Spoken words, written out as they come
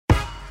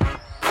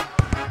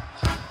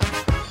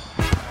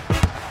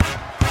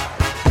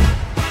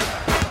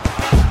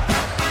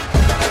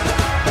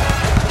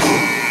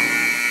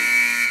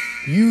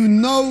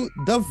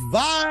the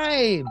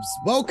vibes.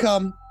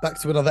 Welcome back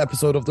to another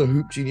episode of the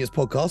Hoop Genius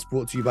podcast,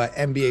 brought to you by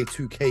NBA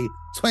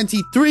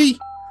 2K23.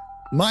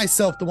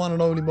 Myself, the one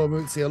and only Mo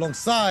Mootsie,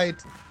 alongside,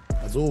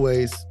 as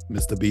always,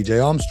 Mr.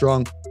 BJ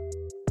Armstrong.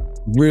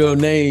 Real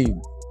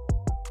name.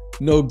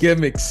 No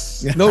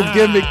gimmicks. No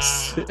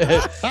gimmicks.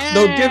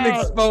 No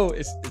gimmicks, Mo.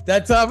 It's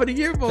that time of the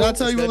year, Mo. Should I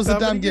tell you what was a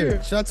damn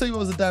gimmick? Should I tell you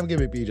what was a damn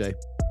gimmick, BJ?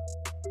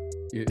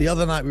 Yeah. The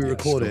other night we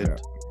recorded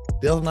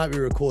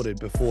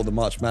before the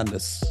March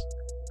Madness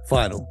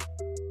final,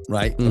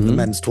 right? Of the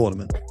men's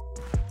tournament.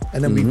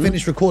 And then we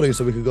finished recording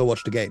so we could go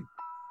watch the game.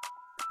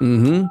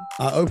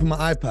 I opened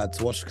my iPad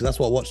to watch, because that's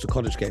what I watch the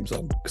college games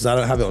on, because I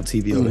don't have it on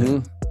TV over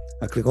here.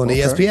 I click on the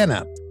ESPN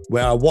app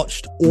where I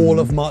watched all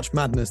of March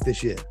Madness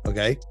this year,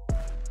 okay?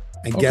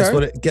 And guess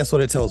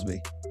what it tells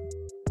me?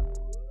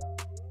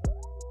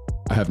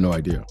 I have no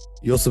idea.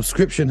 Your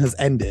subscription has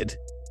ended.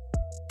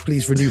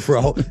 Please renew for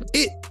a whole...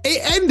 It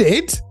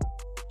ended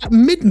at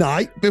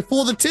midnight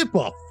before the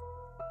tip-off.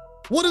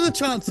 What are the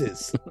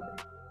chances?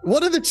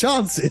 What are the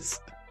chances?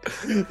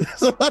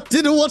 So I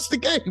didn't watch the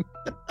game.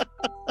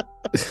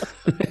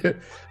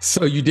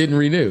 So you didn't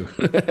renew?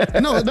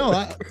 No.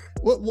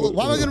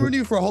 Why am I going to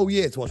renew for a whole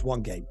year to watch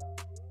one game?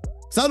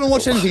 So I don't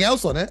watch anything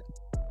else on it.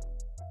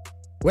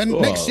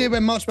 Next year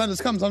when March Madness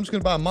comes, I'm just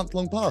going to buy a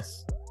month-long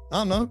pass. I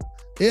don't know.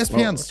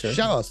 ESPN,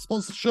 shout us,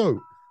 sponsor the show.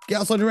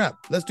 Get us on your app.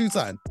 Let's do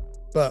something.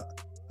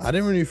 But I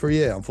didn't renew for a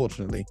year,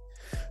 unfortunately.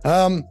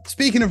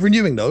 Speaking of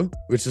renewing, though,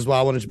 which is why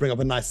I wanted to bring up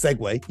a nice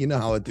segue. You know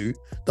how I do.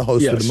 The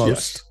host with the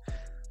most.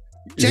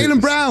 Yes. Jaylen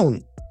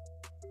Brown.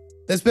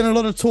 There's been a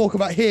lot of talk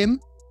about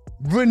him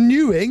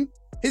renewing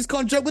his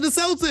contract with the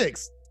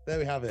Celtics. There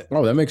we have it.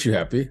 Oh, that makes you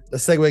happy. The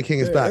segue king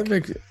is back.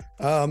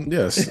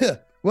 Yes.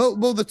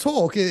 Well, the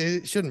talk,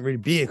 it shouldn't really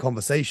be a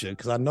conversation,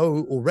 because I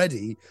know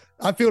already.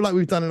 I feel like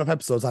we've done enough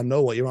episodes. I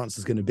know what your answer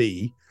is going to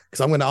be, because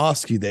I'm going to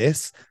ask you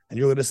this, and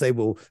you're going to say,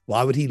 well,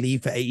 why would he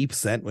leave for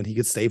 80% when he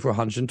could stay for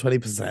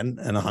 120%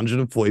 and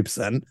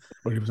 140%?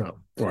 100%.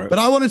 Right. But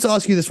I wanted to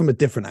ask you this from a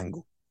different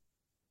angle.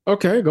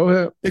 Okay, go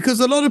ahead. Because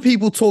a lot of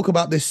people talk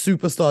about this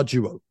superstar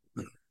duo.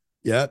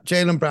 Yeah,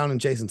 Jaylen Brown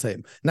and Jason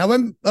Tatum. Now,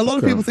 when a lot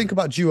of people think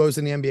about duos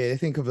in the NBA, they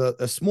think of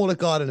a smaller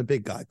guard and a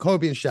big guy.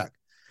 Kobe and Shaq.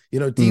 You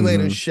know, D-Wade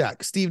and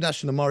Shaq, Steve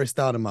Nash and Amari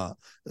Stoudemire,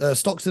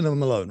 Stockton and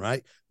Malone,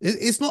 right?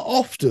 It's not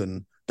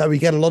often that we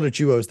get a lot of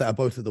duos that are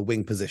both at the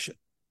wing position.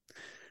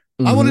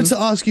 I wanted to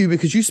ask you,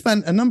 because you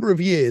spent a number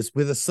of years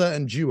with a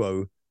certain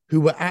duo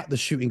who were at the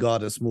shooting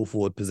guard and small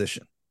forward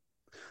position.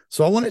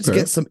 So I wanted to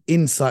get some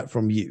insight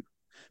from you,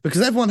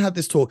 because everyone had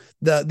this talk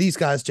that these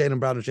guys, Jaylen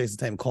Brown and Jason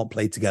Tatum, can't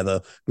play together.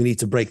 We need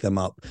to break them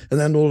up. And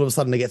then all of a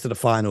sudden they get to the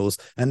finals,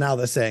 and now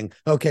they're saying,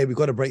 okay, we've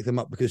got to break them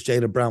up because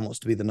Jaylen Brown wants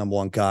to be the number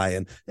one guy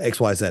and X,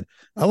 Y, Z.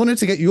 I wanted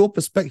to get your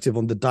perspective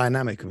on the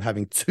dynamic of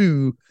having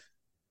two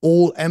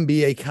all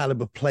NBA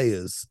caliber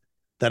players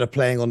that are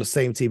playing on the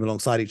same team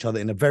alongside each other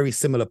in a very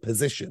similar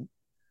position.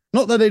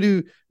 Not that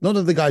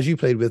the guys you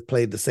played with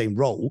played the same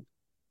role.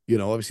 You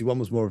know, obviously one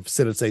was more of a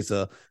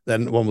facilitator,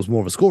 then one was more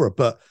of a scorer.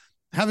 But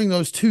having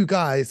those two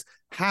guys,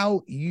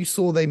 how you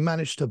saw they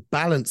managed to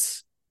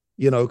balance,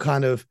 you know,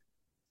 kind of,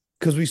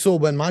 because we saw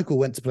when Michael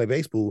went to play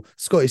baseball,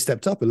 Scottie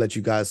stepped up and led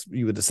you guys,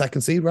 you were the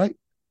second seed, right?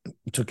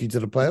 Took you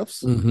to the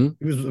playoffs.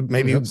 He was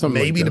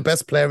maybe the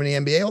best player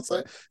in the NBA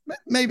also.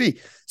 Maybe.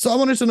 So I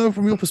wanted to know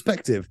from your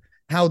perspective,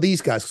 how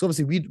these guys, because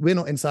obviously we're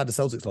not inside the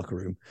Celtics locker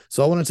room.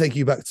 So I want to take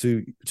you back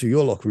to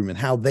your locker room and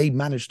how they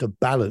managed to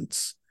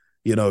balance,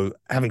 you know,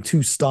 having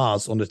two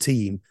stars on the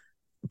team,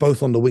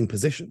 both on the wing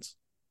positions.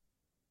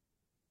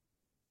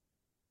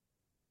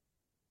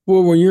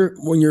 Well, when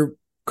you're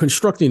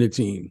constructing a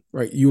team,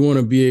 right, you want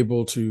to be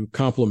able to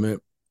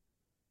complement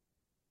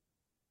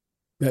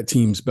that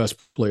team's best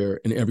player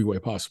in every way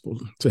possible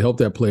to help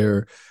that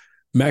player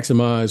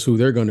maximize who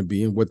they're going to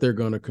be and what they're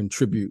going to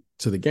contribute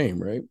to the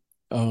game, right?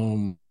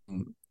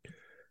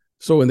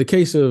 So in the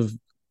case of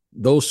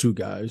those two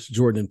guys,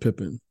 Jordan and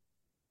Pippen,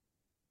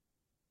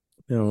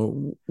 you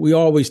know, we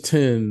always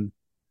tend,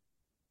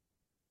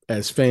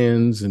 as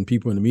fans and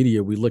people in the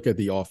media, we look at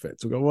the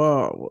offense. We go,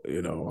 well,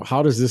 you know,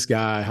 how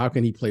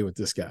can he play with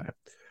this guy?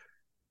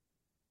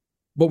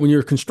 But when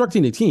you're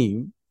constructing a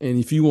team, and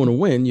if you want to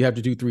win, you have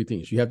to do three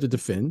things. You have to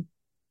defend,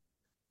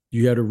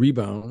 you have to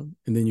rebound,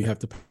 and then you have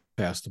to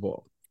pass the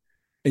ball.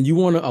 And you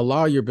want to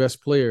allow your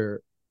best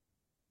player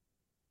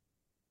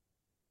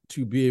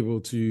to be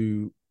able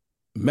to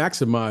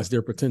maximize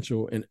their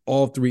potential in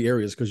all three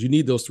areas, because you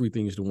need those three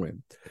things to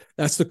win.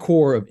 That's the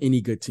core of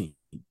any good team.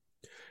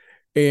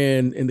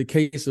 And in the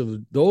case of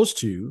those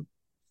two,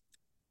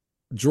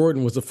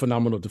 Jordan was a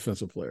phenomenal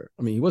defensive player.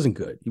 I mean, he wasn't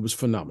good. He was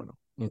phenomenal.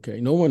 Okay.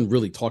 No one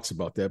really talks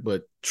about that,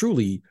 but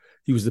truly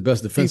he was the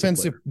best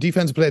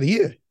defensive player of the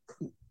year.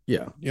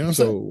 Yeah. You know what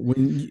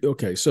I'm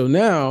saying? So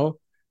now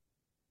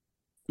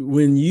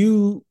when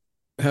you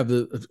have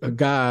a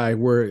guy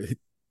where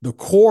the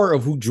core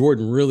of who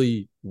Jordan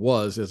really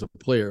was as a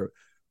player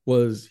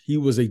was he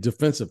was a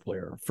defensive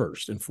player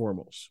first and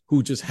foremost,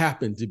 who just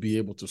happened to be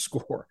able to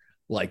score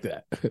like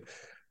that.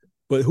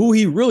 But who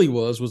he really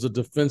was a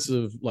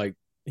defensive, like,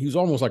 he was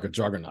almost like a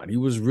juggernaut. He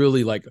was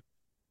really like,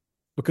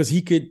 because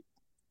he could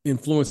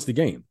influence the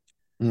game.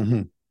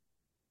 Mm-hmm.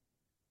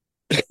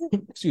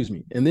 Excuse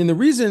me. And then the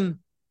reason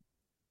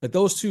that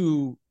those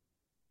two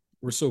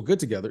were so good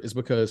together is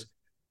because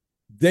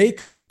they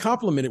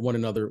complemented one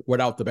another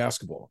without the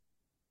basketball.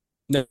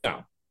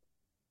 Now,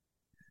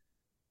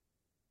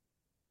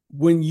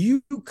 when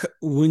you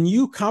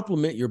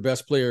complement your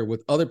best player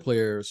with other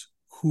players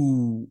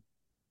who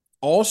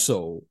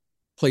also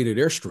play to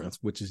their strength,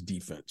 which is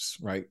defense,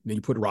 right? Then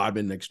you put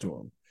Rodman next to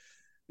him.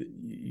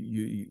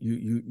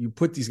 You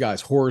put these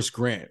guys, Horace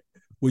Grant.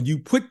 When you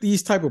put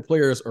these type of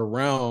players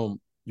around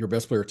your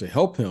best player to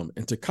help him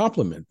and to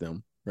complement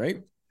them,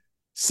 right?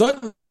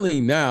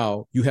 Suddenly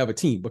now you have a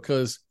team,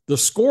 because the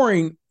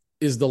scoring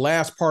is the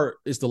last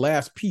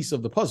piece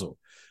of the puzzle,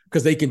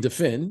 because they can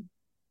defend,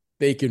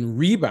 they can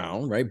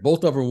rebound, right?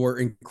 Both of them were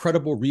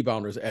incredible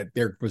rebounders at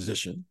their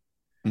position.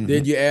 Mm-hmm.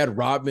 Then you add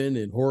Rodman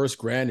and Horace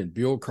Grant and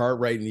Bill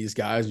Cartwright and these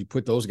guys, you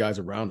put those guys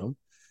around them.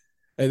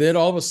 And then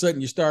all of a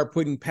sudden you start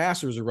putting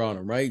passers around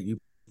them, right? You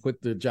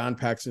put the John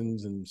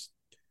Paxsons, and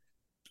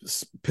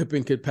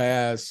Pippen could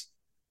pass,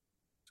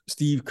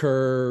 Steve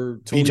Kerr,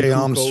 Tony PJ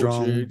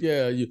Armstrong. Kukoc.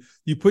 Yeah,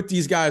 you put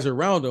these guys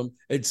around them,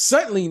 and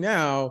suddenly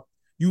now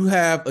you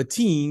have a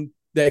team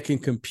that can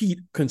compete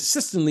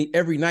consistently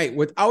every night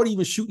without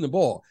even shooting the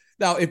ball.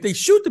 Now, if they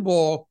shoot the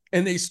ball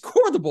and they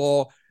score the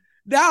ball,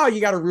 now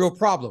you got a real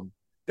problem.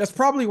 That's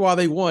probably why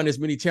they won as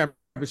many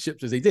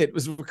championships as they did,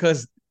 was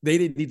because they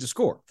didn't need to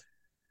score.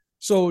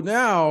 So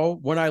now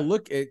when I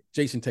look at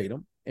Jason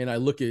Tatum and I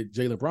look at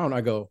Jaylen Brown,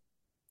 I go,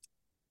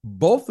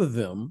 both of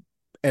them,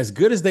 as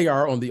good as they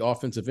are on the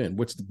offensive end,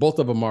 which both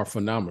of them are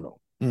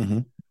phenomenal, mm-hmm.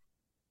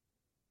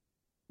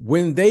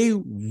 when they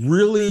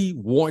really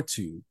want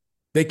to,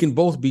 they can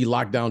both be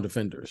lockdown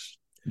defenders.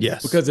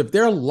 Yes. Because if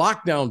they're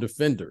lockdown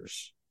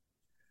defenders,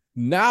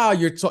 now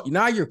you're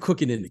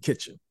cooking in the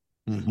kitchen,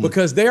 mm-hmm.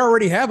 because they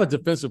already have a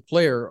defensive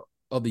player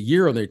of the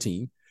year on their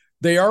team.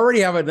 They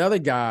already have another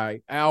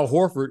guy, Al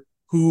Horford,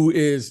 who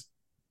is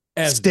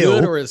as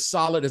good or as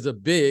solid as a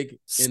big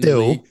in the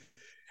league.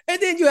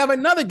 And then you have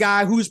another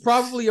guy who's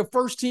probably a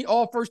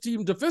all first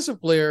team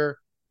defensive player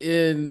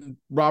in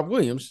Rob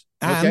Williams.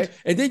 Okay.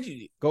 And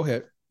then go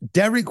ahead.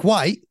 Derek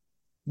White,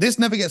 this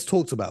never gets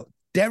talked about.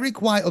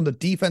 Derek White on the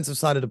defensive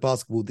side of the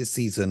basketball this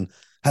season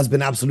has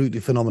been absolutely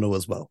phenomenal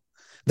as well.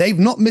 They've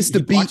not missed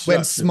a beat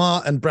when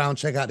Smart and Brown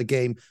check out the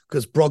game,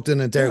 because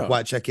Brogdon and Derek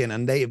White check in,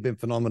 and they have been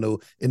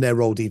phenomenal in their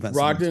role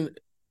defensively. Brogdon,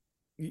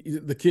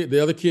 the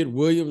other kid,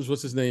 Williams,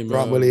 what's his name?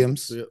 Grant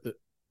Williams.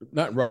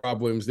 Not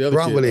Rob Williams. The other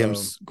Grant kid,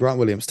 Williams. Grant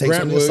Williams takes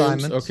on the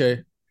assignment.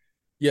 Okay.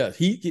 Yeah.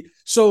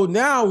 So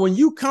now when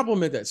you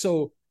compliment that,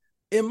 so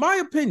in my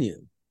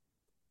opinion,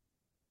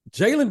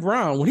 Jaylen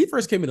Brown, when he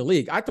first came in the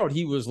league, I thought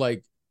he was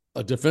like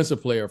a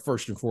defensive player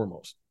first and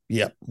foremost.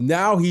 Yeah.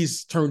 Now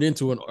he's turned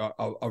into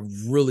a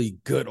really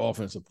good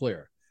offensive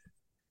player.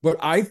 But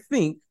I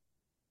think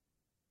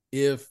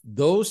if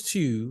those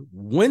two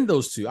win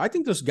I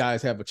think those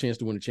guys have a chance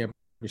to win a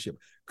championship.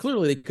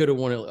 Clearly, they could have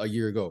won it a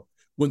year ago.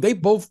 When they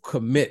both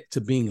commit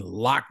to being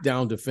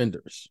lockdown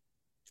defenders,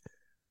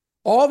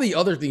 all the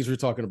other things we're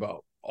talking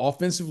about,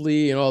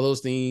 offensively and all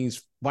those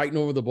things, fighting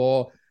over the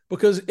ball,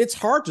 because it's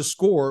hard to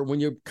score when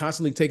you're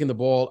constantly taking the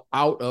ball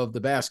out of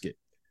the basket.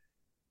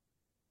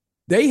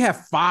 They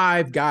have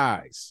 5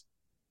 guys,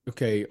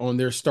 okay, on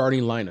their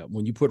starting lineup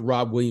when you put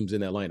Rob Williams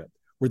in that lineup,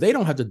 where they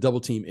don't have to double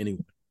team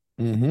anyone.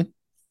 Mm-hmm.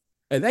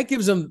 And that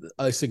gives them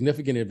a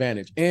significant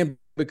advantage. And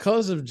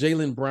because of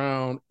Jaylen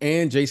Brown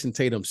and Jason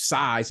Tatum's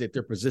size at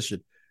their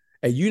position,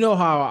 and you know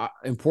how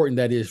important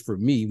that is for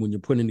me when you're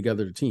putting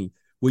together the team,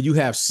 where you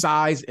have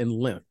size and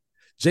length.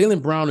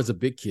 Jaylen Brown is a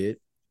big kid.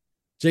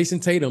 Jason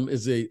Tatum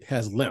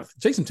has length.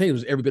 Jason Tatum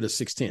is every bit of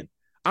 6'10".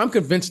 I'm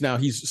convinced now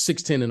he's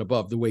 6'10" and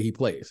above the way he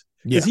plays.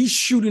 Because he's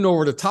shooting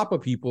over the top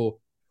of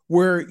people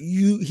where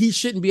he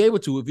shouldn't be able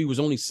to if he was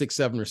only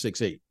 6'7" or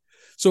 6'8".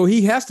 So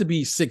he has to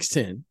be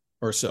 6'10"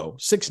 or so,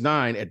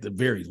 6'9" at the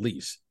very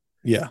least.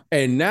 Yeah.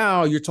 And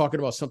now you're talking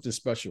about something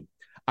special.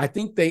 I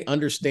think they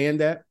understand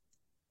that.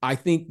 I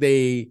think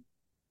in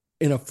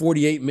a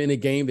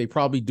 48-minute game, they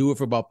probably do it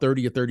for about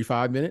 30 or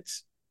 35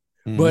 minutes.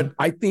 Mm-hmm. But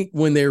I think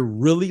when they're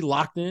really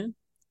locked in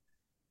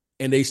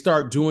and they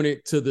start doing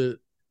it to the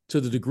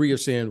degree of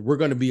saying, we're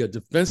going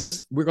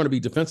to be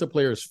defensive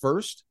players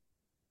first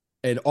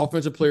and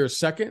offensive players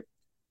second,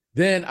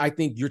 then I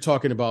think you're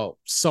talking about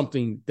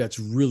something that's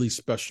really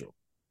special.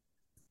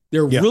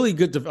 They're really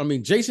good.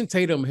 Jason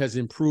Tatum has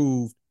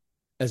improved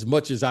as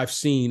much as I've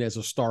seen as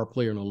a star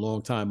player in a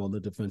long time on the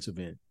defensive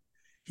end.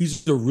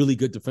 He's a really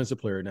good defensive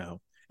player now.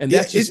 And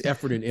that's just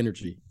effort and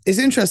energy. It's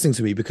interesting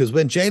to me because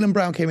when Jaylen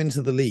Brown came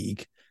into the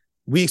league,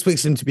 we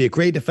expected him to be a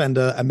great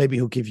defender and maybe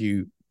he'll give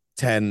you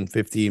 10,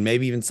 15,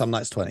 maybe even some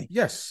nights 20.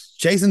 Yes.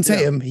 Jason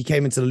Tatum, he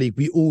came into the league.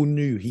 We all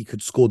knew he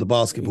could score the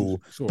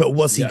basketball, but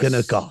was he going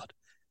to guard?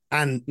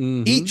 And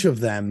each of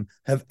them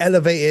have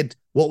elevated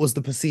what was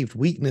the perceived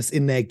weakness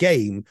in their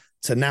game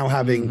to now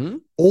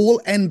having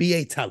all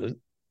NBA talent,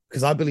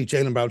 because I believe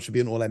Jaylen Brown should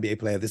be an all NBA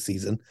player this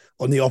season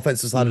on the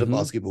offensive side of the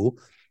basketball.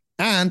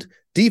 And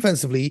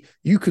defensively,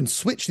 you can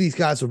switch these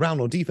guys around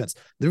on defense.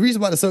 The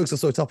reason why the Celtics are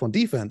so tough on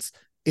defense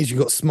is you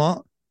got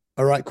Smart.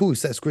 All right, cool.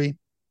 Set screen.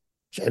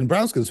 Jaylen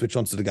Brown's going to switch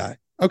onto the guy.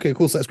 Okay,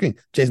 cool. Set screen.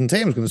 Jason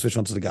Tatum's going to switch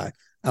onto the guy.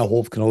 Al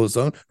Horford can hold his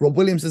own. Rob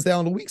Williams is there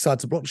on the weak side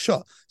to block the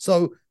shot.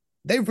 So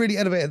they've really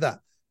elevated that.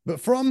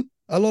 But from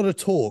a lot of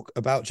talk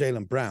about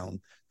Jaylen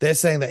Brown, they're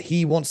saying that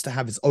he wants to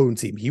have his own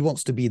team. He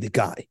wants to be the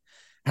guy.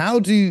 How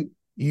do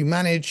you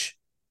manage,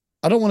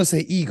 I don't want to say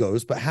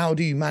egos, but how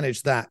do you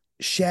manage that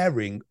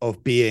sharing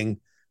of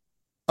being,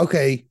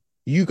 okay,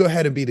 you go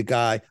ahead and be the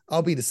guy,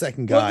 I'll be the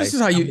second guy. Well, this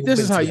is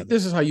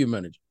how you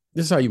manage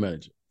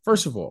it.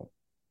 First of all,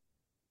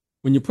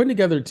 when you're putting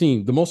together a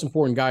team, the most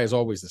important guy is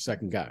always the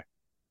second guy.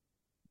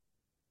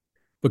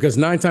 Because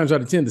 9 times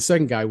out of 10, the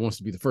second guy wants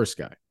to be the first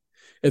guy.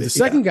 If the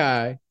second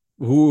guy,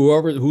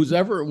 who's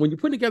ever, when you're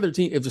putting together a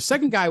team, if the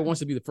second guy wants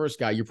to be the first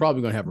guy, you're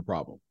probably going to have a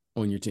problem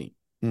on your team.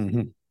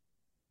 Mm-hmm.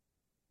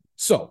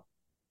 So,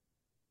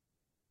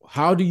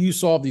 how do you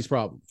solve these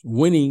problems?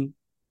 Winning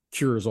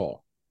cures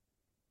all.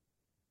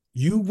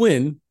 You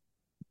win,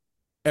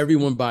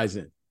 everyone buys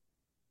in.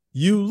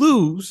 You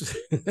lose,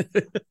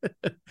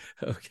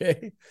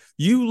 okay?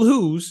 You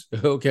lose,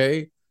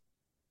 okay?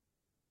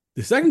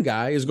 The second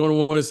guy is going to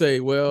want to say,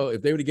 well,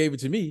 if they would have gave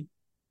it to me,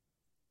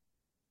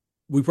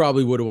 we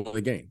probably would have won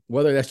the game.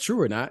 Whether that's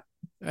true or not,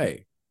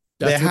 hey,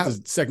 that's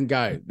what the second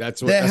guy.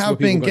 There have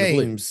been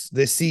games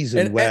this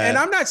season where, and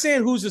I'm not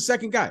saying who's the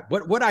second guy,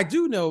 but what I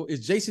do know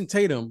is Jason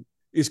Tatum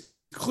is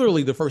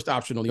clearly the first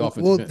option on the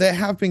offense. Well, there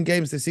have been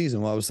games this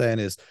season. What I was saying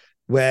is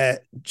where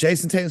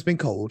Jason Tatum's been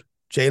cold,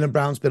 Jaylen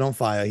Brown's been on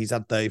fire. He's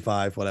had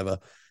 35, whatever.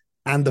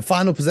 And the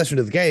final possession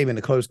of the game, in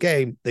a close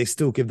game, they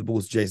still give the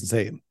ball to Jason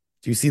Tatum.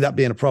 Do you see that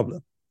being a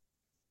problem?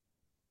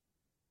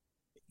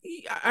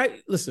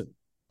 Listen,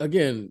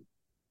 again,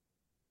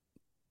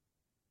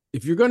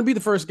 if you're going to be the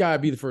first guy,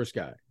 be the first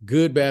guy.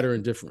 Good, bad, or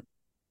indifferent.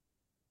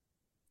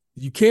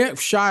 You can't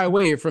shy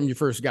away from your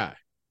first guy.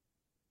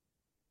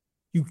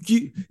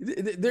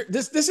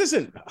 This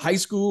isn't high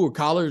school or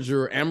college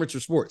or amateur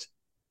sports.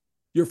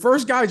 Your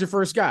first guy is your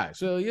first guy.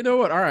 So you know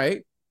what? All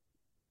right.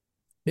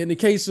 In the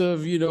case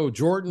of,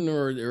 Jordan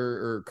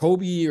or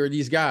Kobe or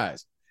these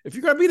guys, if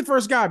you're going to be the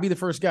first guy, be the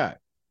first guy.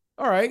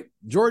 All right.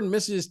 Jordan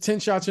misses 10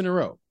 shots in a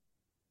row.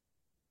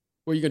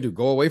 What are you going to do?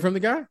 Go away from the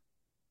guy?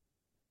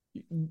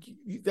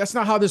 That's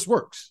not how this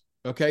works.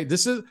 Okay.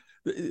 This is,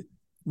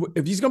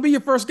 if he's going to be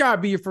your first guy,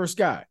 be your first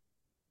guy.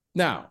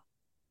 Now,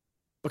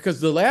 because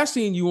the last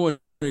thing you want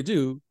to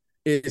do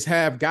is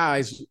have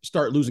guys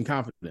start losing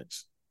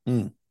confidence.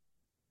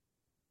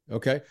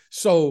 Okay.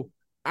 So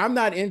I'm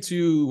not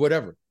into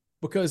whatever,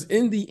 because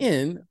in the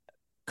end,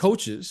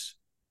 coaches,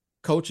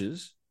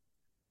 coaches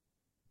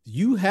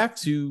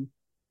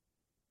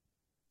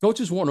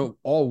want to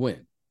all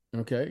win.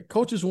 Okay.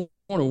 Coaches want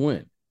to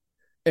win.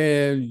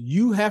 And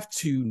you have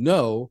to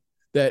know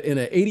that in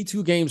an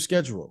 82 game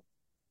schedule,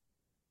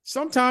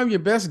 sometimes your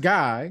best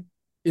guy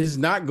is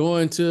not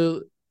going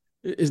to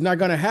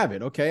have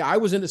it. Okay. I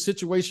was in a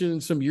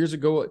situation some years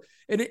ago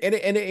and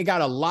it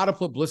got a lot of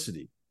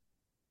publicity.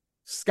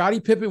 Scottie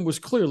Pippen was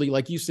clearly,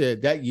 like you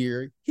said, that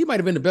year, he might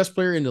have been the best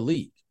player in the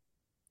league.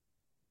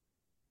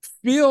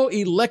 Phil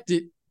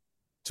elected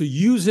to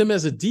use him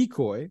as a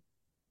decoy,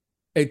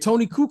 and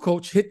Tony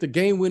Kukoc hit the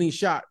game-winning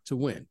shot to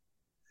win.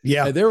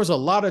 Yeah. And there was a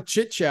lot of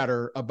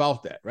chit-chatter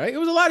about that, right? It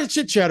was a lot of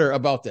chit-chatter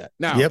about that.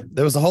 Now, yep,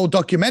 there was a whole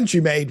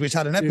documentary made which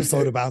had an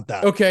episode about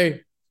that.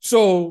 Okay,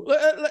 so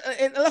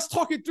let's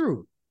talk it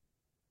through.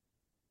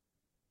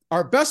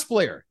 Our best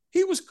player,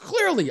 he was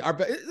clearly our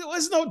best.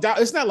 There's no doubt.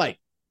 It's not like,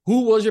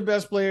 who was your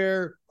best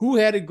player? Who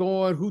had it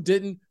going? Who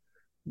didn't?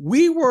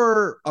 We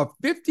were a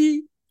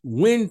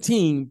 50-win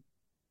team.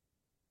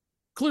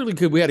 Clearly,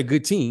 because we had a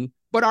good team,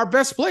 but our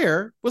best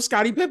player was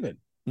Scottie Pippen.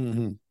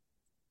 Mm-hmm.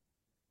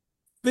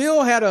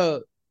 Phil had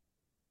a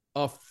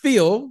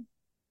feel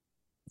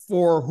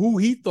for who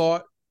he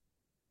thought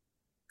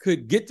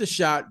could get the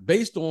shot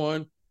based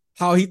on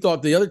how he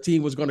thought the other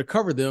team was going to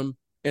cover them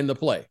in the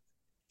play.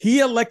 He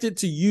elected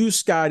to use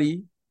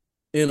Scottie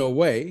in a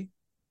way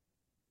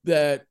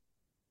that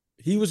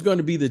he was going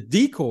to be the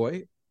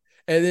decoy,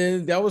 and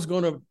then that was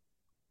going to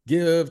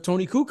give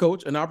Tony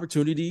Kukoc an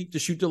opportunity to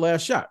shoot the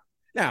last shot.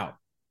 Now,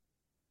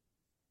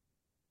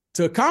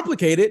 to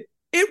complicate it,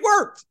 it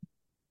worked.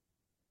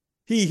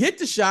 He hit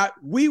the shot.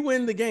 We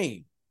win the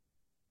game.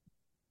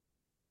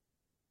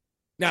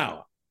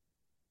 Now,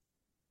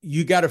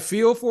 you got a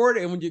feel for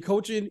it, and when you're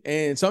coaching,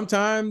 and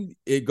sometimes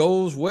it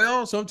goes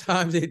well,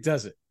 sometimes it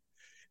doesn't.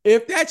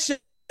 If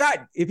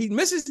he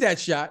misses that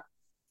shot,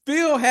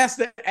 Phil has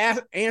to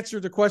answer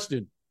the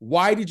question,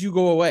 why did you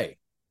go away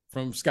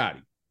from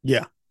Scottie?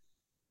 Yeah.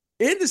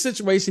 In the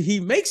situation, he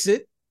makes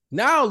it.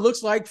 Now it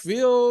looks like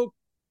Phil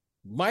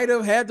might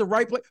have had the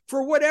right play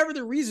for whatever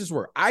the reasons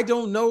were. I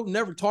don't know.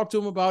 Never talked to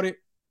him about it.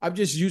 I'm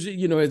just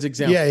using, as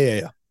example.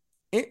 Yeah.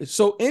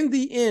 So in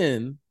the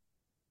end,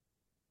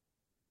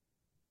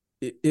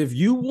 if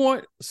you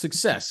want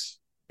success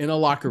in a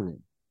locker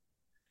room,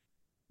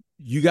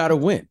 you got to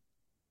win.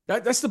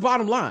 That's the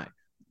bottom line.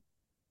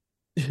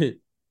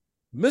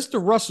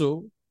 Mr.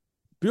 Russell,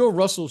 Bill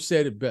Russell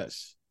said it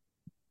best.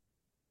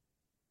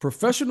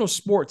 Professional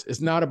sports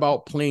is not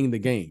about playing the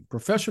game.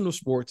 Professional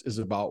sports is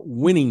about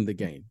winning the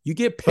game. You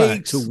get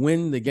paid to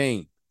win the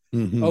game.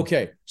 Mm-hmm.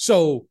 Okay,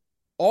 so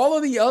all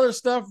of the other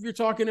stuff you're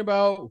talking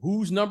about,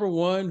 who's number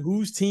one,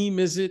 whose team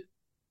is it?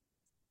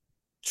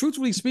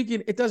 Truthfully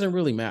speaking, it doesn't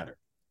really matter.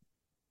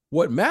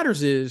 What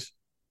matters is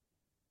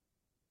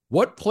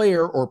what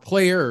player or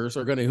players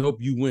are going to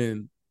help you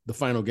win the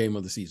final game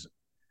of the season.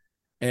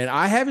 And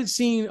I haven't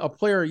seen a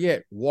player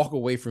yet walk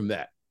away from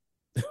that.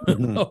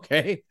 Mm-hmm.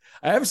 Okay.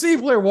 I haven't seen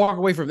a player walk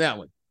away from that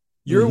one.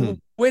 You're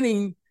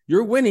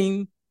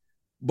winning.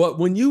 But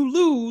when you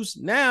lose,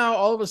 now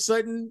all of a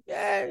sudden,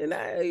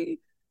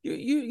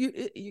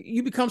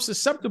 you become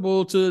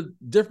susceptible to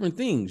different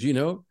things, you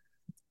know,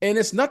 and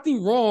it's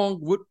nothing wrong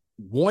with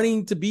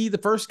wanting to be the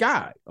first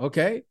guy.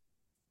 Okay.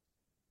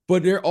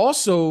 But there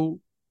also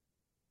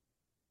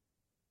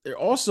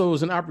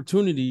is an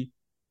opportunity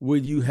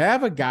when you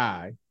have a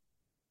guy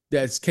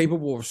that's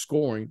capable of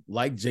scoring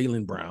like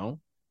Jaylen Brown.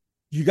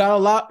 You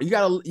got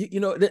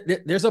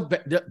there's a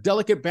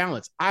delicate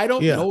balance. I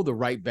don't know the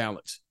right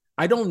balance.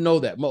 I don't know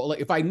that. Like,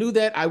 if I knew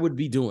that, I would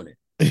be doing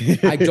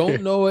it. I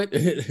don't know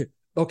it.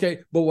 Okay.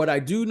 But what I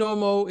do know,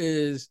 Mo,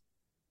 is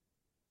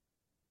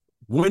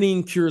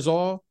winning cures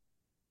all.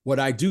 What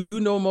I do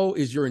know, Mo,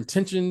 is your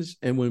intentions.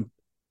 And when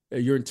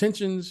your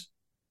intentions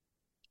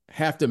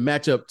have to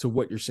match up to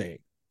what you're saying.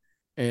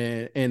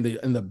 And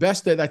the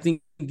best that I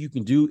think you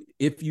can do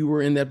if you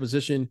were in that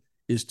position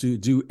is to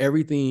do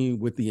everything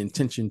with the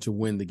intention to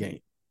win the game.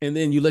 And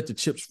then you let the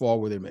chips fall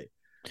where they may.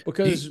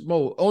 Because,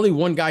 Mo, only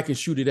one guy can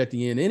shoot it at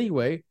the end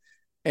anyway.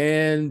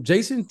 And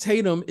Jason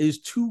Tatum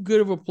is too good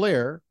of a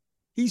player.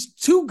 He's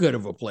too good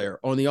of a player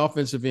on the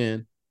offensive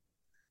end.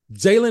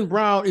 Jaylen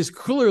Brown is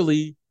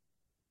clearly,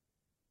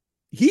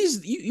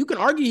 you can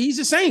argue he's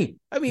the same.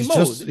 I mean,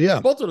 both of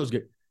those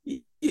guys.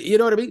 You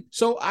know what I mean?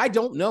 So I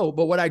don't know.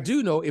 But what I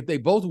do know, if they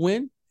both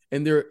win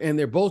and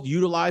they're both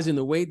utilized in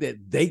the way that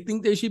they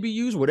think they should be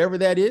used, whatever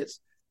that is,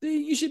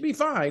 then you should be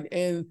fine.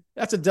 And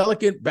that's a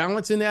delicate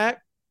balancing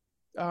act.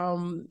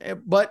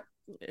 But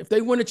if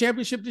they win a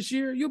championship this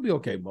year, you'll be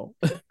okay, Mo.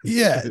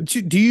 Yeah.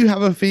 Do you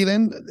have a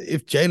feeling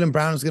if Jaylen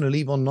Brown is going to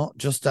leave or not?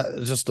 Just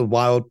a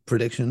wild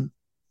prediction.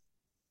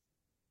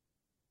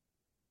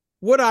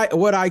 What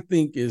I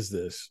think is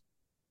this.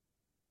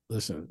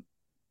 Listen,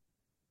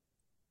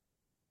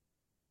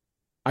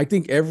 I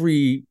think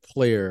every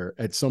player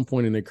at some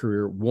point in their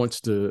career wants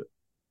to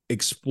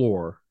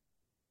explore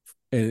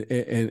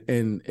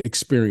and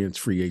experience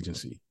free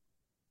agency.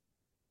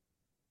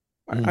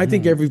 I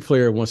think every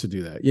player wants to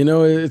do that. You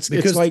know, it's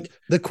like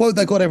the quote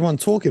that got everyone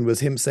talking was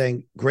him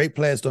saying, "Great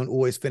players don't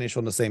always finish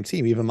on the same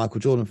team." Even Michael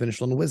Jordan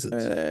finished on the Wizards.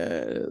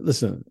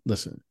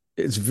 Listen.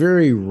 It's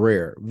very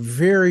rare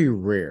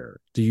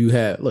do you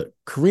have, look,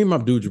 Kareem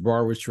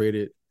Abdul-Jabbar was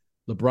traded,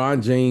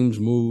 LeBron James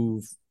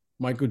moved,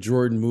 Michael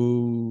Jordan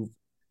moved.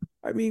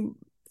 I mean,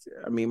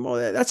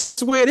 that's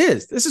the way it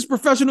is. This is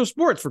professional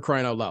sports, for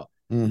crying out loud.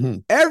 Mm-hmm.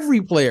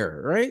 Every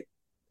player, right?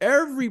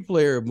 Every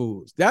player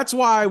moves. That's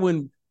why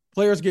when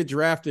players get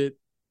drafted,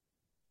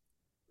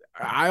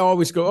 I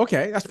always go,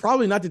 okay, that's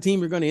probably not the team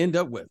you're going to end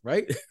up with,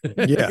 right?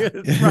 Yeah.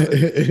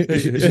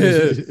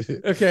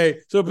 Okay,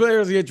 so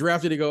players get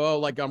drafted, they go, oh,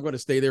 like, I'm going to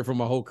stay there for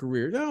my whole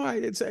career. No,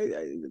 I'd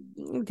say,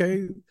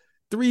 okay,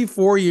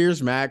 3-4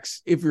 years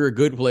max. If you're a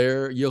good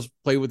player, you'll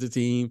play with the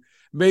team.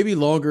 Maybe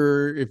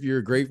longer if you're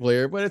a great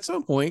player, but at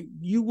some point,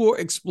 you will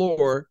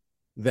explore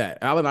that.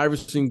 Allen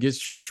Iverson gets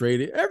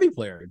traded. Every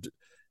player.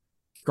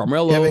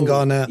 Carmelo. Kevin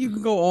Garnett. You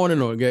can go on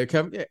and on.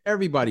 Kevin,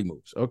 everybody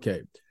moves.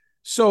 Okay,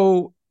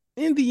 so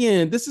in the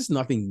end, this is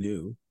nothing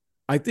new.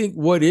 I think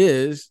what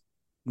is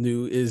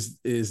new is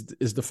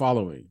the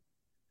following.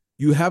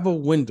 You have a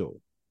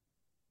window.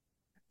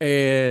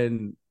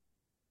 And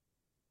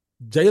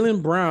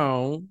Jaylen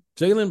Brown,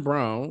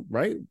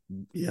 right?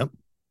 Yep.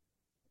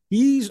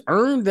 He's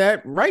earned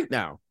that right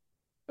now.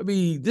 I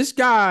mean, this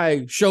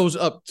guy shows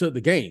up to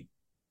the game.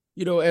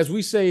 You know, as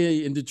we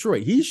say in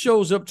Detroit, he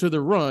shows up to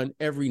the run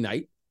every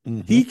night.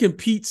 Mm-hmm. He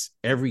competes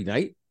every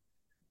night.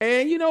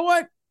 And you know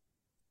what?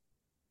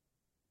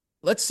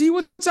 Let's see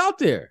what's out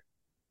there,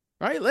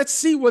 right? Let's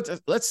see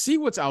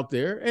what's out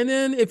there. And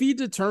then if he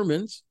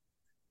determines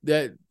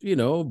that, you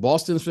know,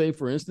 Boston, say,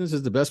 for instance,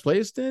 is the best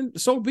place, then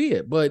so be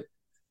it. But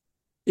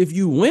if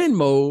you win,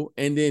 Mo,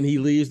 and then he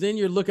leaves, then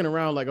you're looking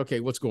around like, okay,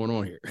 what's going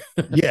on here?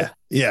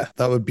 Yeah,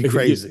 that would be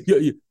crazy.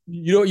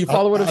 You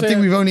follow what I'm saying? I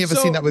think we've only ever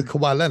seen that with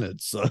Kawhi Leonard.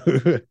 So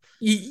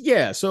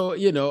yeah, so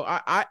you know,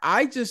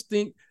 I just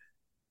think,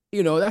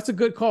 you know, that's a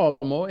good call,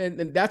 Mo,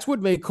 and that's what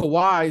made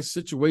Kawhi's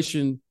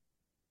situation.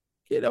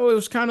 You know, it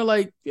was kind of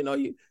like, you know,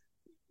 you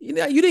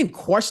didn't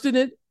question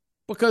it,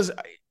 because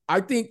I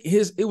think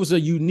it was a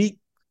unique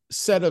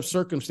set of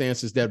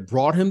circumstances that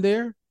brought him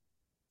there,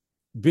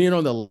 being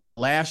on the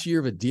last year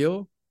of a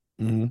deal.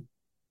 Mm-hmm.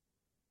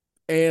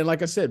 And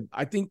like I said,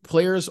 I think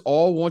players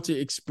all want to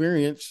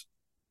experience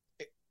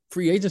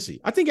free agency.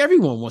 I think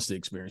everyone wants to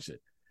experience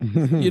it.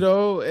 You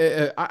know,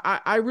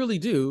 I really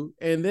do.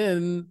 And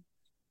then,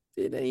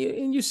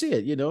 and you see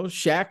it.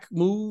 Shaq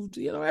moved.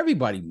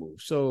 Everybody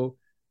moved. So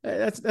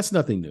that's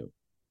nothing new.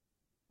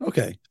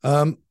 Okay.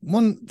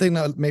 One thing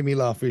that made me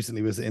laugh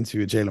recently was the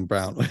interview with Jaylen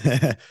Brown,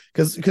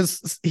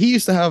 because he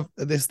used to have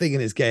this thing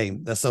in his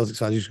game that Celtics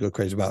fans used to go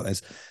crazy about.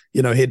 Is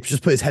he'd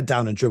just put his head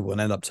down and dribble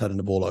and end up turning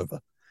the ball over.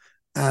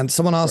 And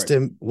someone asked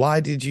him, "Why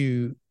did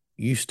you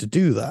used to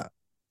do that?"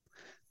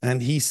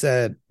 And he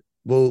said,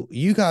 "Well,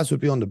 you guys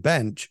would be on the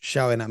bench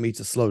shouting at me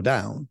to slow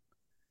down,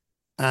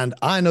 and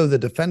I know the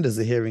defenders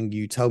are hearing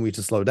you tell me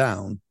to slow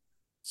down,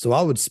 so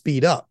I would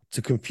speed up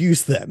to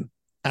confuse them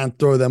and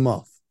throw them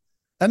off."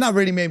 And that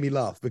really made me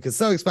laugh, because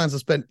Celtics fans have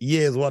spent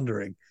years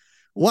wondering,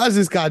 why does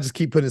this guy just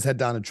keep putting his head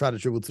down and try to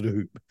dribble to the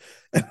hoop?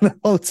 And the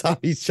whole time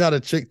he's trying to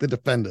trick the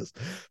defenders.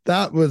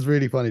 That was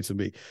really funny to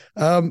me.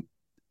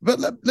 But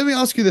let me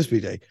ask you this,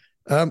 BJ.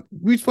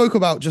 We spoke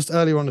about just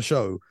earlier on the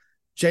show,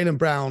 Jaylen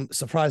Brown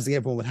surprising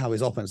everyone with how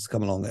his offense has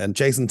come along, and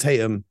Jason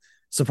Tatum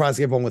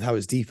surprising everyone with how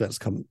his defense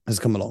has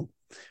come along.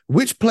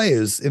 Which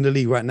players in the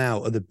league right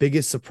now are the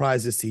biggest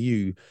surprises to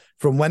you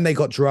from when they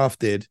got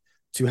drafted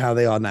to how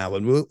they are now?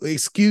 And we'll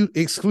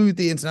exclude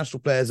the international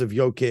players of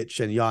Jokic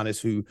and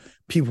Giannis, who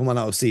people might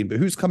not have seen, but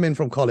who's come in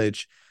from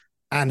college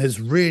and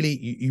has really,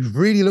 you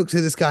really looked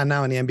at this guy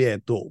now in the NBA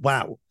and thought,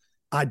 wow,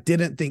 I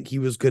didn't think he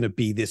was going to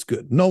be this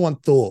good. No one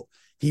thought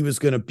he was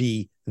going to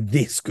be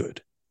this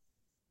good.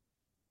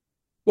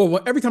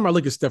 Well, every time I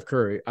look at Steph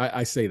Curry,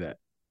 I say that.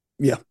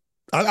 Yeah.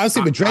 I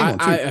see with Draymond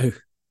too.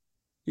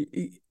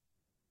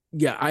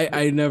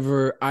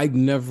 I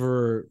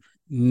never,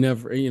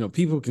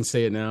 people can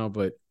say it now,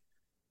 but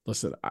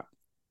listen,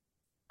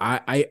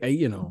 I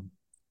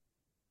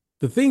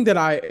the thing that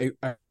I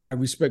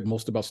respect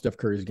most about Steph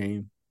Curry's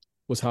game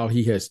was how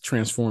he has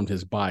transformed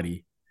his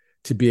body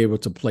to be able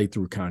to play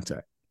through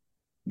contact.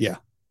 Yeah.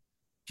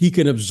 He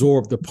can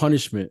absorb the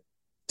punishment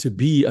to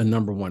be a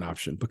number one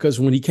option, because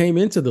when he came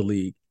into the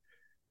league,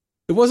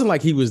 it wasn't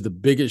like he was the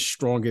biggest,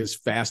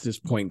 strongest,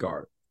 fastest point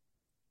guard,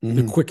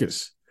 the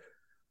quickest,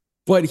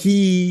 but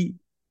he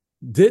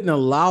didn't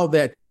allow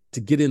that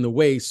to get in the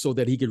way so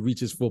that he could reach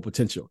his full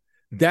potential.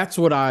 That's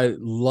what I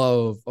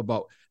love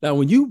about now.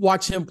 When you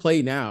watch him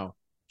play now,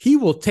 he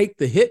will take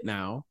the hit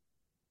now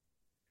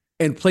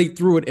and play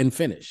through it and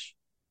finish.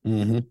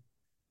 And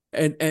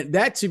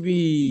that to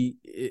me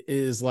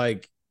is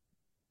like,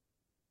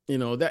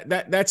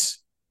 that's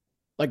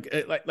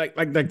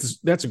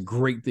that's a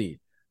great thing.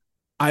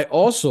 I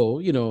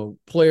also,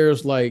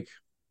 players like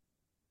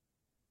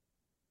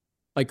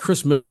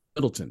Chris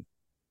Middleton.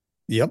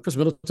 Yep. Chris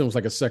Middleton was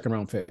like a second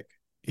round pick.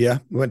 Yeah.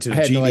 Went to I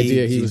had no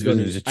idea he was going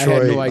to Detroit. I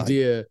had no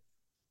idea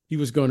he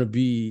was going to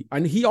be. I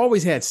mean, he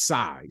always had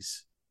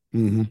size.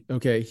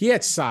 Okay. He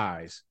had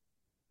size,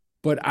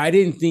 but I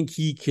didn't think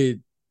he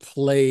could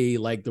play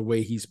like the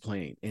way he's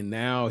playing. And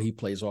now he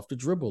plays off the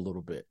dribble a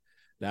little bit.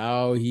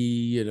 Now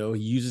he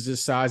uses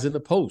his size in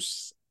the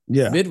posts,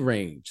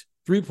 mid-range,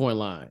 3-point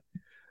line.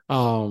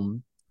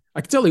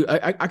 I can tell you,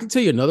 I can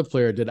tell you another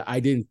player that I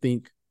didn't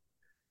think,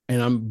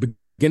 and I'm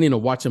beginning to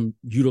watch him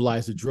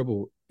utilize the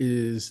dribble,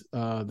 is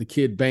the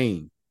kid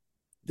Bane.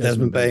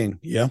 Desmond Bane.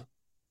 Yeah.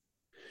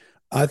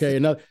 I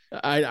know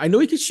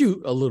he can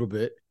shoot a little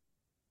bit.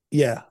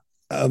 Yeah.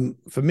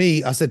 For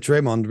me, I said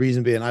Draymond, the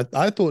reason being I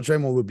thought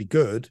Draymond would be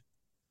good,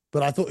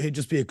 but I thought he'd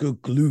just be a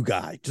good glue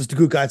guy, just a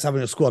good guy to have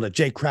in a squad, a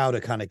Jay Crowder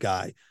kind of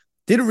guy.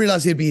 Didn't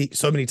realize he'd be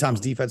so many times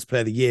defensive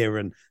player of the year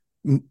and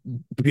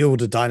be able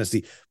to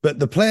dynasty. But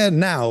the player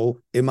now,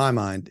 in my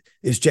mind,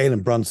 is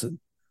Jalen Brunson.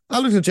 I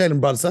looked at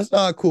Jalen Brunson. I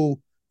said, cool.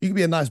 You can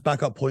be a nice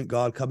backup point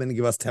guard, come in and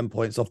give us 10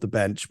 points off the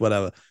bench,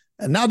 whatever.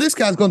 And now this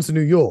guy's gone to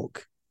New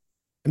York,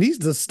 and he's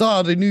the star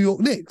of the New York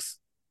Knicks.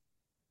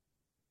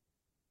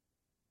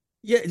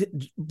 Yeah,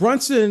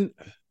 Brunson,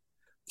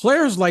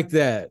 players like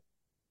that,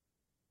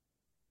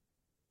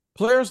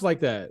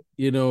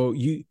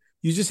 you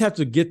just have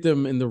to get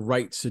them in the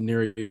right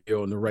scenario,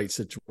 in the right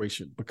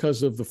situation,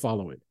 because of the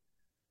following.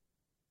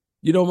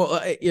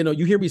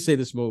 You hear me say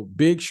this, Mo,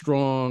 big,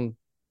 strong,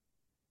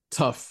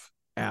 tough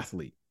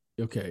athlete.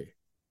 Okay.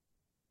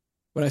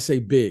 When I say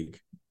big,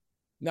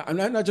 now I'm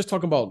not just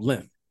talking about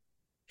length.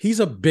 He's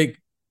a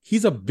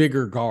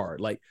bigger guard.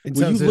 Like in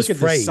when you look at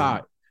frame. the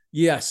side,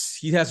 yes,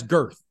 he has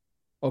girth.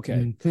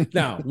 Okay.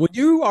 Now, when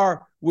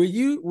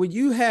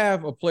you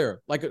have a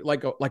player like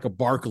a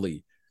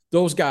Barkley,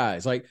 those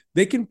guys, like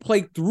they can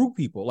play through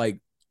people.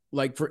 Like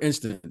for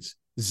instance,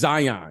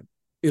 Zion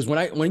is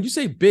when you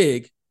say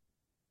big,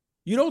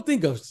 you don't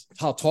think of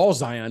how tall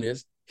Zion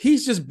is.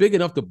 He's just big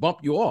enough to bump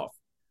you off.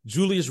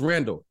 Julius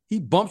Randle, he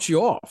bumps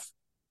you off.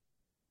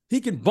 He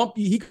can bump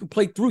you. He can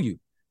play through you.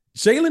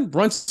 Jalen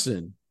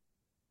Brunson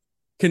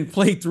can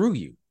play through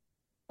you.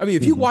 I mean,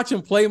 if you watch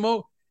him play,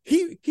 Mo,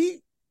 he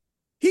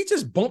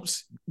just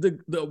bumps the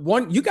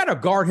one. You got to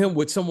guard him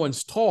with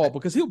someone's tall,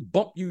 because he'll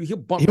bump you. He'll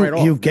bump right off.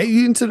 He'll get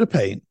you into the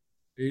paint,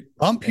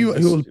 bump you.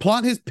 He'll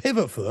plant his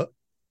pivot foot,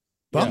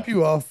 bump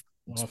you off,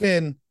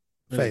 spin,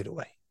 fade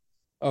away.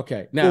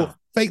 Okay, now or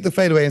fake the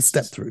fadeaway and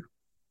step through.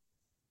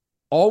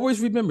 Always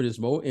remember this,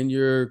 Mo, in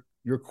your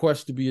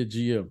quest to be a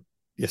GM.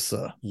 Yes,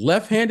 sir.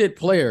 Left-handed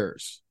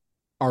players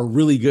are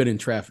really good in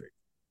traffic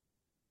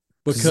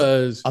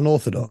because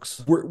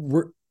unorthodox.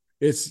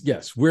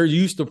 We're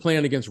used to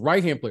playing against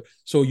right-hand players.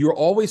 So you're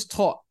always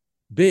taught,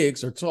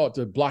 bigs are taught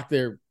to block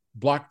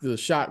the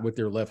shot with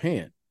their left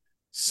hand.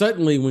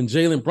 Suddenly, when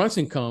Jalen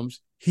Brunson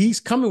comes, he's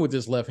coming with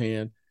his left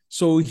hand,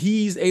 so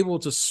he's able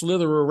to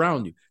slither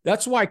around you.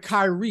 That's why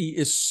Kyrie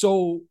is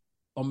so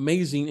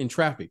amazing in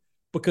traffic,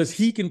 because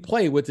he can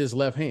play with his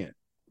left hand.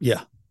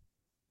 Yeah.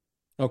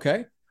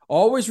 Okay?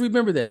 Always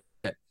remember that.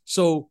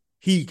 So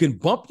he can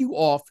bump you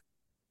off,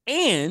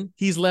 and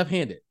he's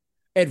left-handed.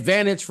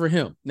 Advantage for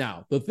him.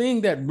 Now, the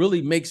thing that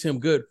really makes him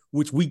good,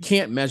 which we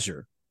can't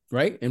measure,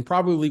 right? And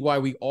probably why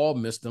we all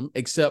missed him,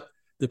 except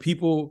the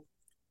people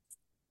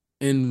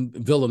in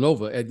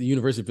Villanova, at the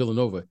University of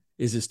Villanova,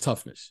 is his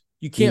toughness.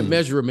 You can't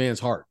measure a man's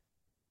heart.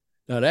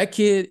 Now, that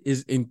kid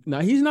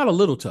now he's not a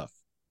little tough.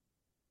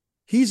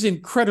 He's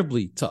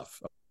incredibly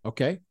tough,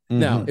 okay?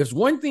 Now, it's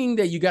one thing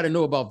that you got to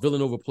know about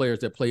Villanova players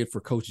that played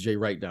for Coach Jay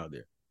Wright down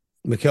there.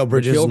 Mikal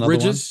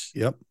Bridges.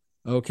 Yep.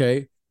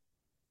 Okay.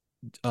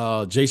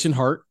 Jason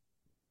Hart.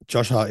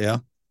 Josh Hart, yeah.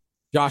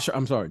 Josh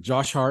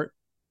Hart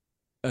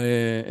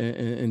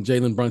and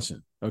Jalen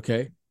Brunson,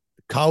 okay?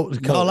 Kyle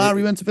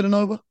Lowry went to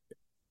Villanova?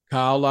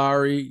 Kyle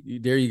Lowry,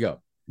 there you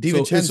go.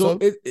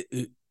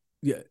 DiVincenzo.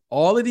 Yeah,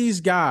 all of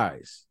these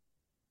guys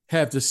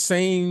have the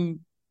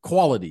same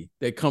quality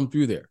that come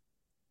through there,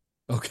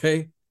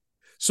 okay?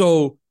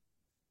 So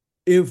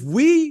if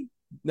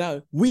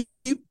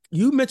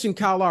you mentioned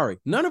Kyle Lowry.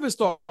 None of us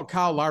thought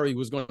Kyle Lowry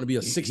was going to be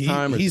a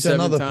 6-time or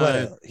 7-time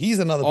player. He's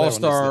another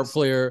all-star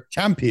player,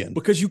 champion.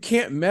 Because you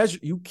can't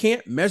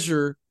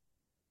measure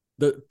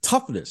the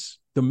toughness,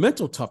 the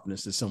mental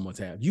toughness that someone's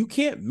have. You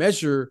can't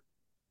measure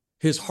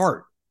his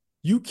heart.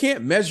 You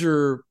can't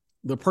measure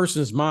the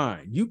person's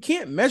mind. You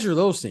can't measure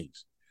those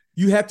things.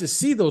 You have to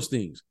see those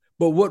things.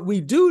 But what we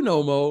do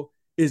know, Mo,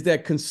 is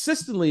that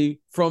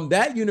consistently from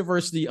that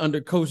university under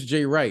Coach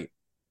Jay Wright,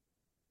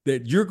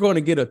 that you're going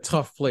to get a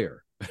tough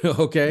player.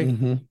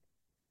 Okay.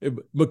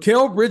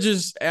 Mikal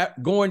Bridges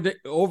going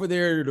over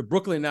there to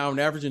Brooklyn now and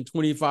averaging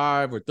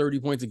 25 or 30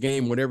 points a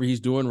game, whatever he's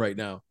doing right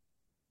now.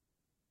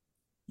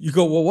 You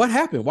go, well, what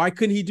happened? Why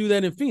couldn't he do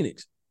that in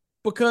Phoenix?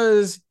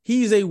 Because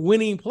he's a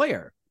winning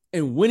player,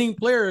 and winning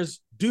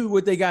players do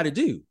what they got to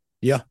do.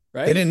 Yeah.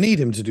 Right. They didn't need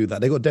him to do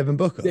that. They got Devin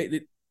Booker.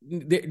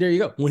 There you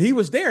go. When he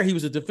was there, he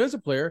was a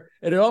defensive player.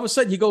 And then all of a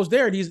sudden he goes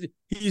there and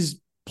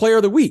he's player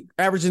of the week,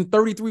 averaging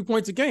 33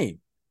 points a game.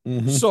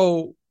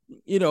 So,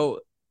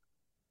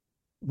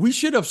 we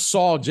should have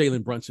saw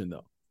Jalen Brunson,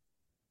 though.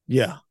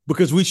 Yeah.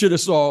 Because we should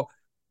have saw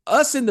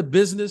us in the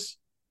business.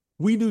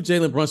 We knew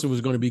Jalen Brunson was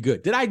going to be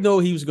good. Did I know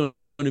he was going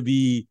to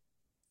be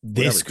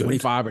this good?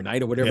 25 a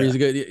night or whatever he's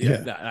good?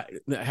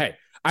 Hey,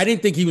 I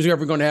didn't think he was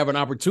ever going to have an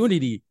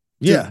opportunity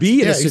to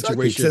be in a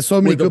situation. Exactly. There's so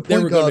many good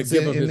point guards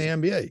in the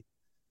NBA.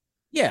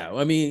 Yeah,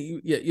 I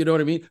mean, you know what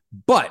I mean?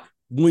 But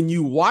when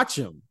you watch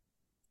him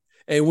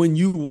and when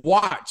you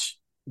watch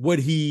what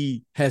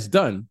he has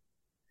done,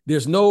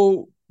 it's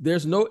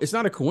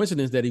not a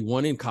coincidence that he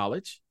won in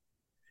college.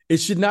 It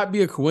should not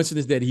be a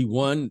coincidence that he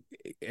won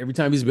every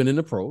time he's been in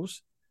the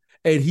pros,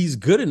 and he's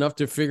good enough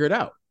to figure it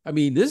out. I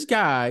mean, this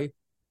guy,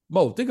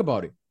 Mo, think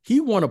about it. He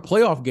won a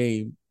playoff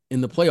game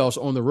in the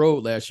playoffs on the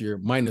road last year,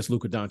 minus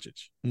Luka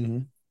Doncic.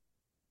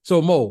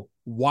 So, Mo,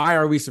 why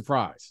are we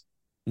surprised?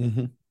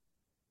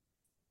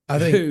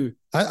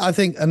 I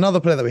think another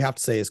player that we have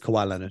to say is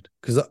Kawhi Leonard,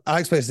 because I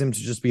expected him to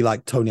just be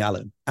like Tony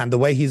Allen, and the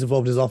way he's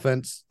evolved his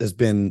offense has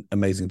been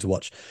amazing to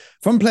watch.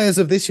 From players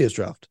of this year's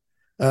draft,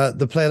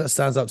 the player that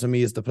stands out to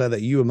me is the player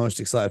that you were most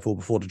excited for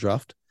before the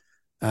draft,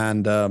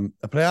 and a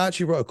player I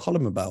actually wrote a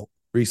column about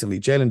recently,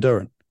 Jalen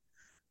Duren.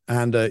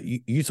 And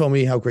you told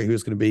me how great he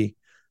was going to be.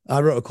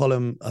 I wrote a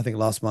column, I think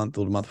last month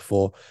or the month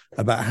before,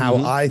 about how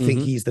I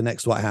think he's the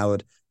next Dwight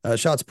Howard.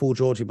 Shout out to Paul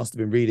George. He must have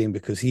been reading,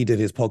 because he did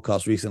his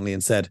podcast recently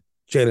and said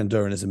Jalen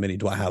Duren is a mini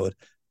Dwight Howard.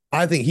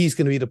 I think he's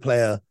going to be the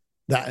player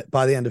that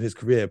by the end of his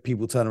career,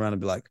 people turn around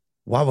and be like,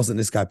 why wasn't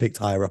this guy picked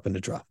higher up in the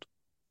draft?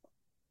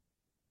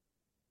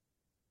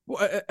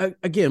 Well,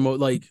 again, Mo,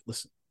 like,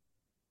 listen,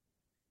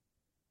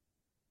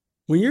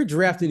 when you're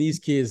drafting these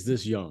kids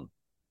this young,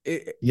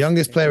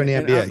 youngest player in the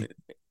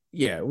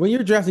NBA. When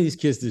you're drafting these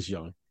kids this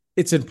young,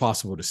 it's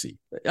impossible to see.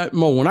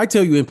 Mo, when I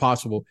tell you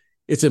impossible,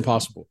 it's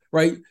impossible,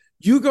 right?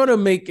 You're going to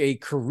make a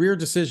career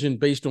decision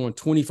based on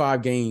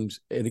 25 games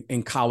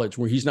in college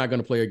where he's not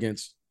going to play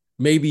against.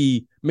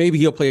 Maybe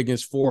he'll play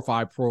against 4 or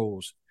 5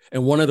 pros,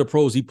 and one of the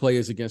pros he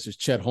plays against is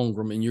Chet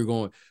Holmgren, and you're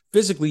going,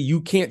 physically,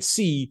 you can't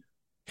see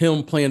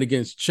him playing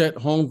against Chet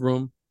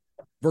Holmgren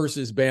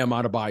versus Bam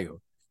Adebayo.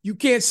 You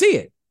can't see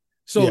it.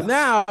 So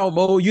now,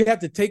 Mo, you have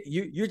to take,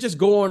 you're just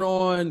going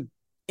on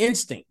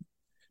instinct.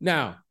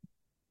 Now,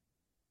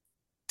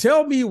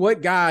 tell me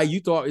what guy you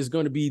thought is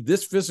going to be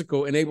this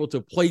physical and able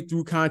to play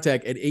through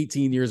contact at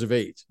 18 years of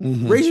age.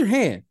 Raise your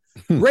hand.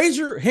 Raise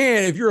your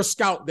hand if you're a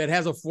scout that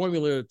has a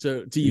formula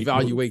to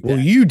evaluate that. Well,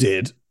 you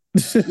did.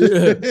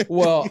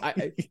 Well,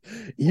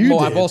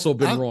 I've also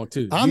been wrong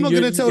too. I'm not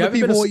going to tell the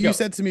people what you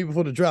said to me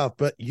before the draft,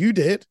 but you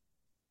did.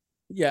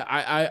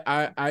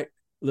 Yeah,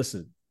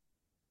 listen,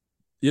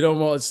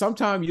 Mo,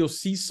 sometimes you'll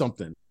see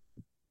something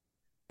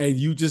and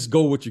you just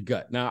go with your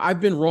gut. Now, I've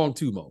been wrong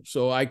too, Mo.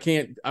 So I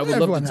would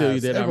love to tell you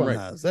that I'm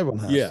right. Everyone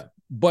has. Yeah.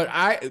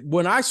 But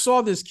when I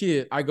saw this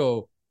kid,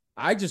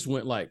 I just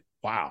went like,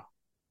 wow.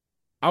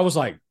 I was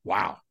like,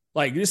 wow.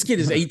 Like, this kid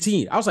is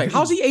 18. I was like,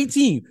 how's he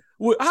 18?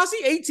 How's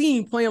he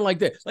 18 playing like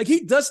that? Like,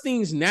 he does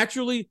things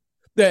naturally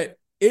that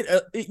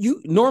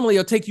normally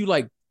it'll take you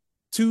like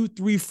 2,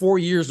 3, 4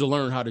 years to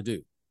learn how to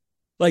do.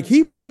 Like,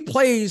 he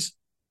plays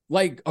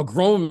like a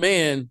grown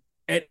man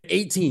at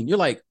 18. You're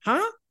like,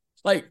 huh?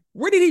 Like,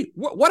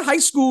 what high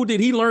school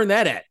did he learn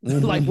that at?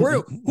 Like,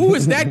 who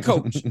is that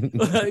coach?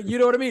 You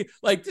know what I mean?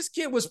 Like, this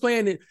kid was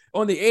playing it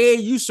on the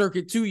AAU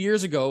circuit 2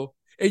 years ago.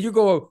 And you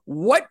go,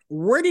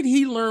 where did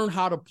he learn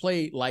how to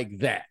play like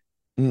that?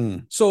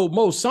 So,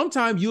 Mo,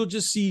 sometimes you'll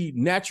just see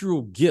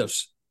natural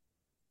gifts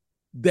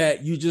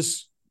that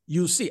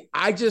you'll see.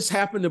 I just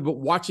happened to be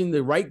watching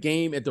the right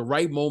game at the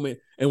right moment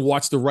and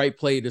watch the right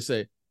play to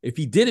say, if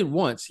he did it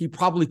once, he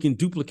probably can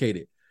duplicate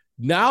it.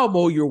 Now,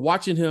 Mo, you're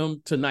watching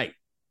him tonight.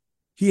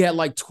 He had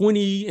like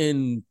 20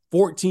 and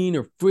 14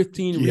 or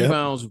 15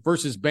 rebounds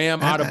versus Bam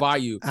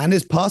Adebayo. And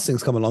his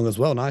passing's come along as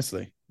well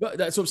nicely. But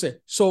that's what I'm saying.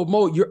 So,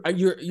 Mo, you're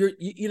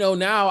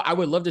now I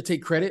would love to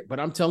take credit, but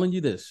I'm telling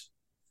you this.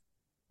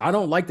 I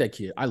don't like that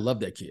kid. I love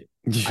that kid.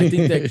 I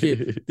think that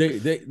kid,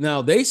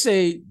 they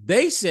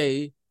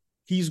say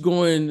he's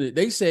going,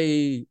 they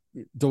say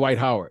Dwight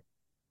Howard.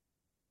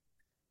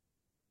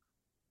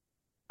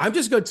 I'm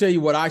just going to tell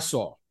you what I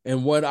saw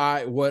and what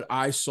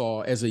I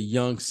saw as a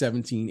young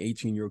 17,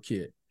 18-year-old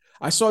kid.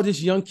 I saw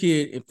this young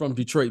kid from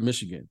Detroit,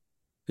 Michigan.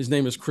 His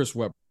name is Chris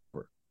Webber.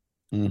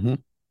 Mm-hmm.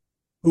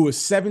 Who is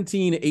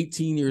 17,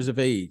 18 years of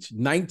age,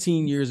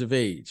 19 years of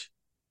age.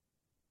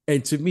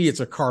 And to me, it's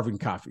a carbon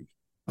copy.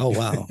 Oh,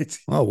 wow.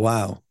 Oh,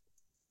 wow.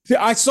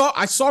 I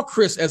saw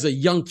Chris as a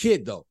young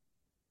kid, though.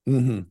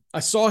 Mm-hmm.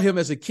 I saw him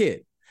as a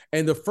kid.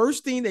 And the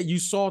first thing that you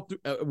saw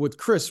with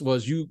Chris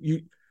was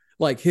you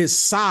like his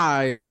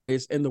size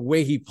and the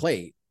way he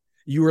played.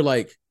 You were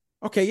like,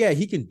 okay, yeah,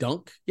 he can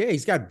dunk. Yeah,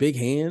 he's got big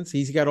hands.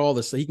 He's got all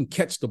this. He can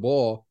catch the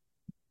ball.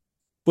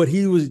 But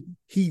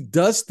he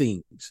does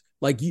things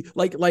like you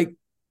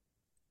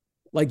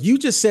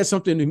just said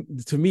something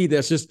to me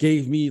that's just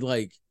gave me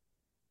like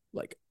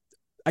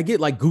I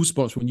get like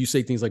goosebumps when you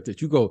say things like this.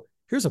 You go,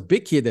 here's a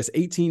big kid that's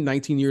 18,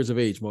 19 years of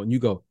age, Mo, and you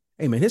go,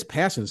 hey man, his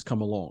passing's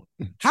come along.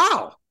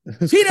 How?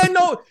 He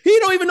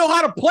don't even know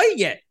how to play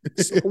yet.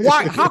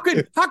 Why? How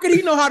could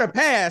he know how to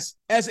pass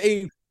as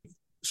a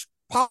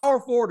power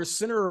forward or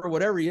center or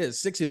whatever he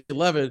is,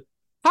 6'11"?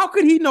 How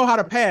could he know how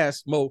to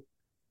pass, Mo,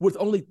 with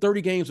only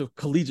 30 games of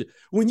collegiate?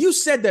 When you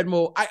said that,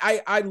 Mo,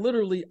 I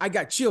literally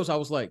got chills. I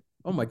was like,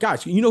 oh my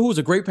gosh, you know who's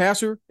a great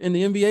passer in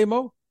the NBA,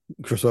 Mo?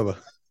 Chris Webber.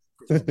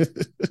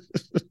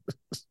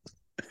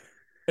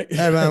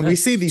 Hey man, we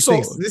see these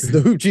things. This is the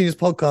Hoop Genius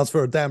podcast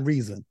for a damn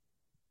reason.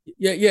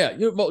 Yeah.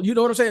 You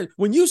know what I'm saying?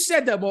 When you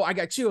said that, Mo, I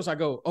got chills. I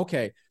go,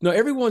 okay. No,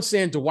 everyone's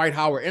saying Dwight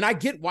Howard, and I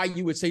get why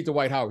you would say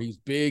Dwight Howard. He's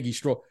big, he's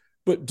strong.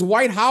 But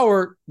Dwight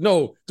Howard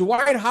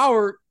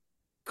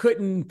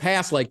couldn't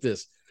pass like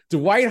this.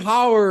 Dwight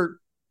Howard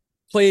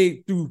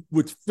played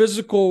with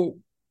physical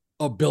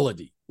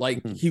ability.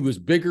 Like he was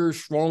bigger,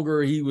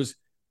 stronger.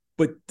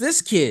 But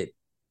this kid,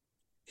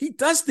 he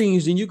does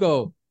things and you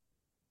go,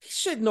 he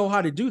should know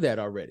how to do that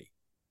already.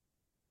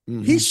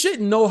 Mm-hmm. He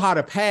shouldn't know how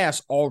to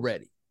pass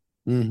already.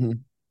 Mm-hmm.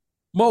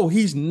 Mo,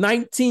 he's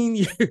 19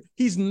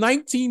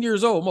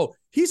 years old. Mo,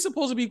 he's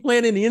supposed to be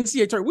playing in the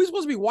NCAA tournament. We're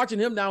supposed to be watching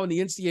him now in the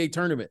NCAA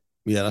tournament.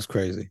 Yeah, that's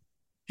crazy.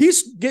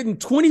 He's getting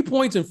 20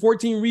 points and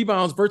 14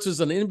 rebounds versus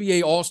an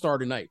NBA All-Star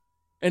tonight.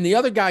 And the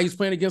other guy he's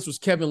playing against was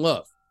Kevin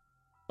Love.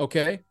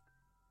 Okay?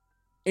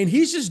 And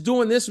he's just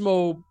doing this,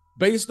 Mo,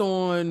 based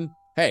on,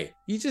 hey,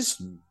 he's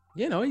just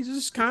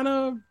kind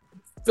of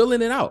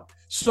filling it out.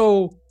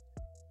 So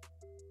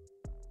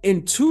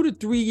in 2 to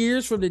 3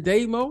 years from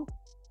today, Mo,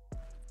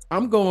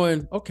 I'm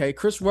going, okay,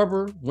 Chris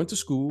Webber went to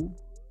school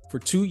for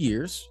 2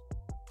 years.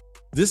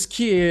 This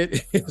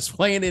kid is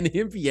playing in the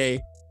NBA.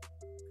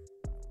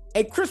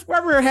 And Chris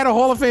Webber had a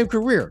Hall of Fame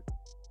career.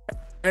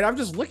 And I'm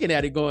just looking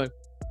at it going,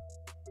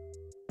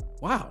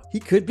 wow, he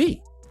could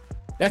be.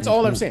 That's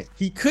all I'm saying.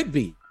 He could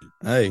be.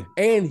 Hey.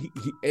 And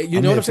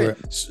you know what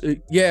I'm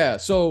saying? Yeah.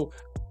 So,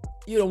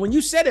 when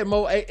you said it,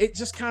 Mo, it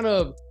just kind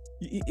of,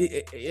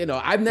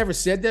 I've never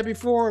said that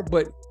before,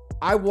 but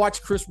I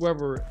watched Chris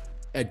Webber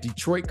at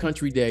Detroit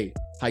Country Day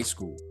High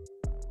School.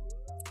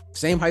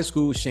 Same high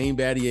school Shane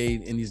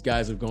Battier and these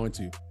guys are going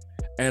to.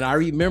 And I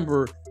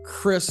remember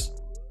Chris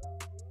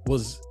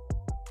was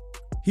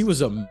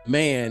a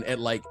man at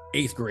like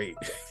 8th grade.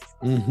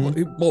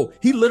 Mm-hmm.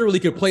 He literally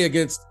could play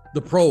against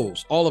the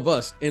pros, all of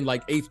us in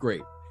like 8th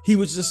grade. He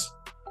was just,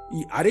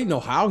 I didn't know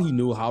how he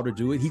knew how to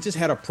do it. He just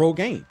had a pro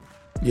game.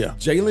 Yeah.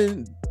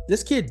 Jalen,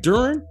 this kid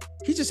Duran,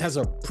 he just has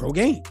a pro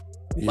game.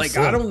 Yes, like,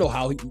 sir. I don't know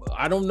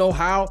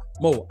how,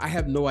 Mo, I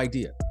have no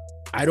idea.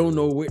 I don't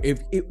know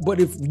but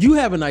if you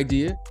have an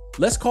idea,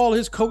 let's call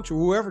his coach or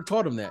whoever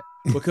taught him that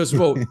because,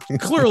 well,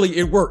 clearly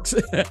it works.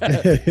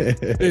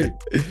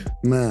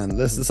 Man,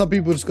 listen, some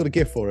people just got a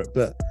gift for it.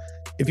 But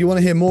if you want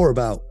to hear more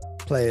about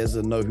players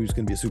and know who's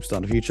going to be a superstar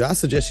in the future, I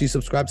suggest you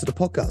subscribe to the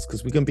podcast,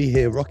 because we're going to be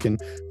here rocking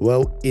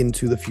well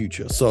into the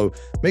future. So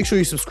make sure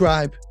you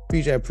subscribe.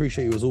 BJ, I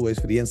appreciate you as always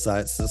for the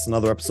insights. That's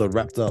another episode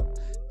wrapped up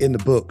in the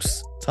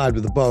books, tied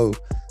with a bow.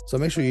 So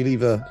make sure you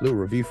leave a little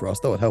review for us.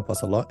 That would help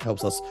us a lot.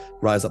 Helps us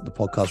rise up the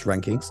podcast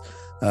rankings.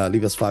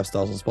 Leave us 5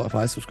 stars on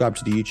Spotify. Subscribe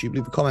to the YouTube.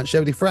 Leave a comment.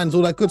 Share with your friends.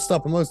 All that good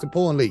stuff. And most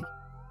importantly,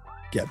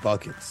 get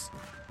buckets.